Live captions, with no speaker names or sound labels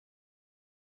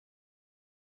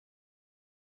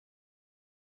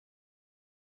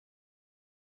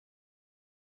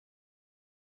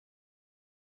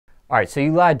All right, so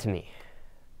you lied to me.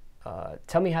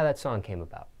 Tell me how that song came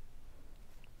about.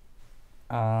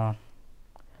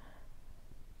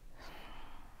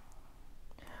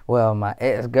 Well, my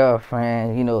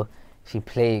ex-girlfriend, you know, she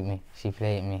played me.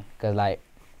 Cause like,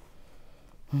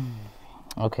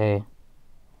 okay,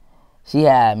 she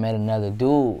had met another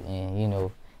dude, and you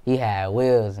know, he had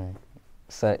wheels and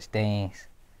such things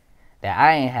that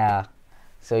I ain't have.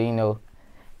 So you know,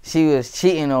 she was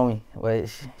cheating on me, but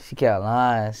she kept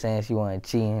lying, saying she wanted to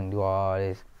cheat and do all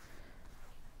this,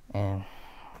 and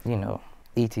you know,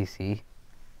 etc.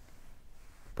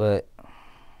 But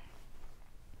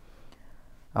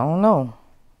I don't know.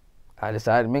 I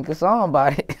decided to make a song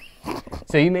about it.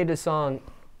 So you made the song,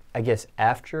 I guess,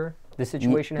 after the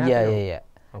situation happened? Yeah.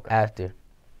 Okay. After.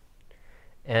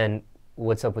 And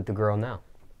what's up with the girl now?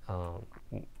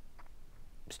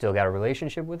 Still got a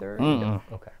relationship with her? Mm-mm.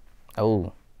 Okay.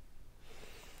 Oh.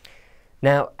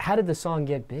 Now, how did the song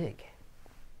get big?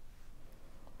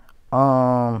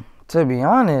 To be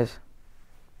honest,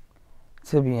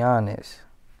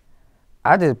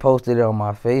 I just posted it on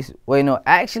my face. Wait, no,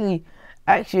 actually,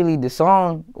 the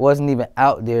song wasn't even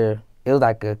out there. It was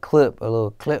like a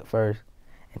little clip first,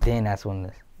 and then that's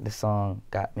when the song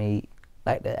got made,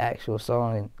 like the actual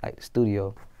song, like the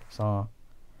studio song.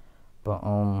 But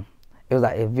it was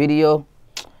like a video.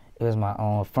 It was my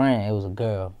own friend. It was a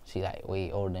girl. She like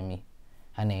way older than me.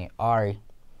 Her name Ari,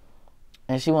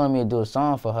 and she wanted me to do a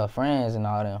song for her friends and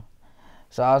all them.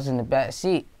 So I was in the back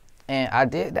seat, and I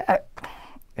did that,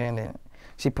 and then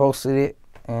she posted it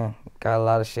and got a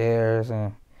lot of shares,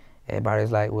 and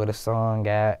everybody's like, "What a song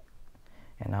got,"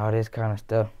 and all this kind of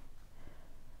stuff.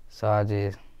 So I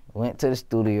just went to the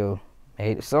studio,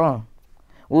 made the song.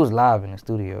 We was live in the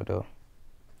studio though.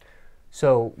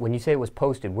 So when you say it was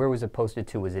posted, where was it posted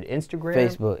to? Was it Instagram?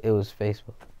 Facebook. It was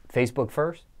Facebook. Facebook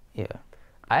first? Yeah.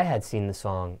 I had seen the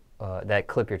song, that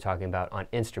clip you're talking about, on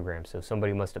Instagram. So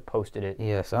somebody must have posted it.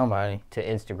 Yeah, somebody. To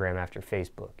Instagram after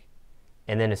Facebook.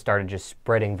 And then it started just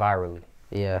spreading virally.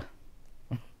 Yeah.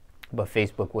 But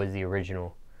Facebook was the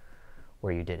original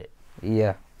where you did it.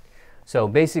 Yeah. So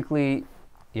basically,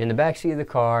 you're in the backseat of the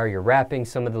car, you're rapping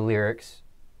some of the lyrics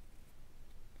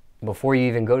before you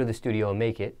even go to the studio and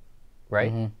make it,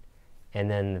 right? Mm-hmm.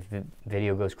 And then the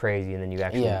video goes crazy, and then you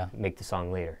actually make the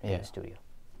song later in the studio.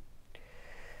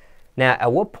 Now,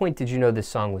 at what point did you know this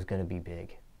song was going to be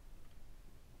big?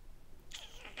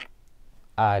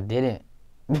 I didn't.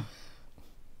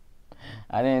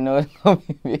 I didn't know it was going to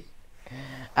be big.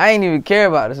 I didn't even care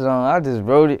about the song. I just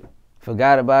wrote it,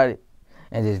 forgot about it,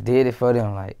 and just did it for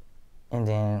them. Like, and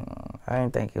then I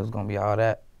didn't think it was going to be all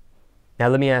that. Now,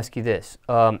 let me ask you this.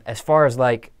 As far as,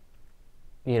 like,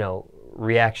 you know,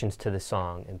 reactions to the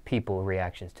song and people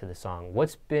reactions to the song,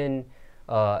 what's been,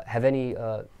 have any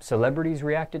celebrities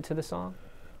reacted to the song?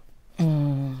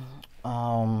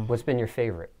 What's been your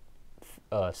favorite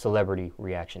celebrity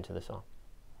reaction to the song?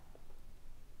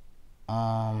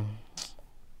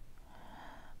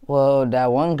 Well,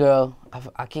 that one girl,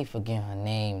 I keep forgetting her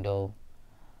name though.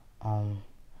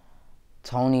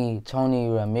 Tony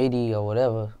Ramedi or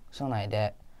whatever, something like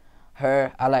that.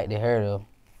 Her, I liked her though.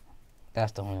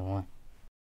 That's the only one.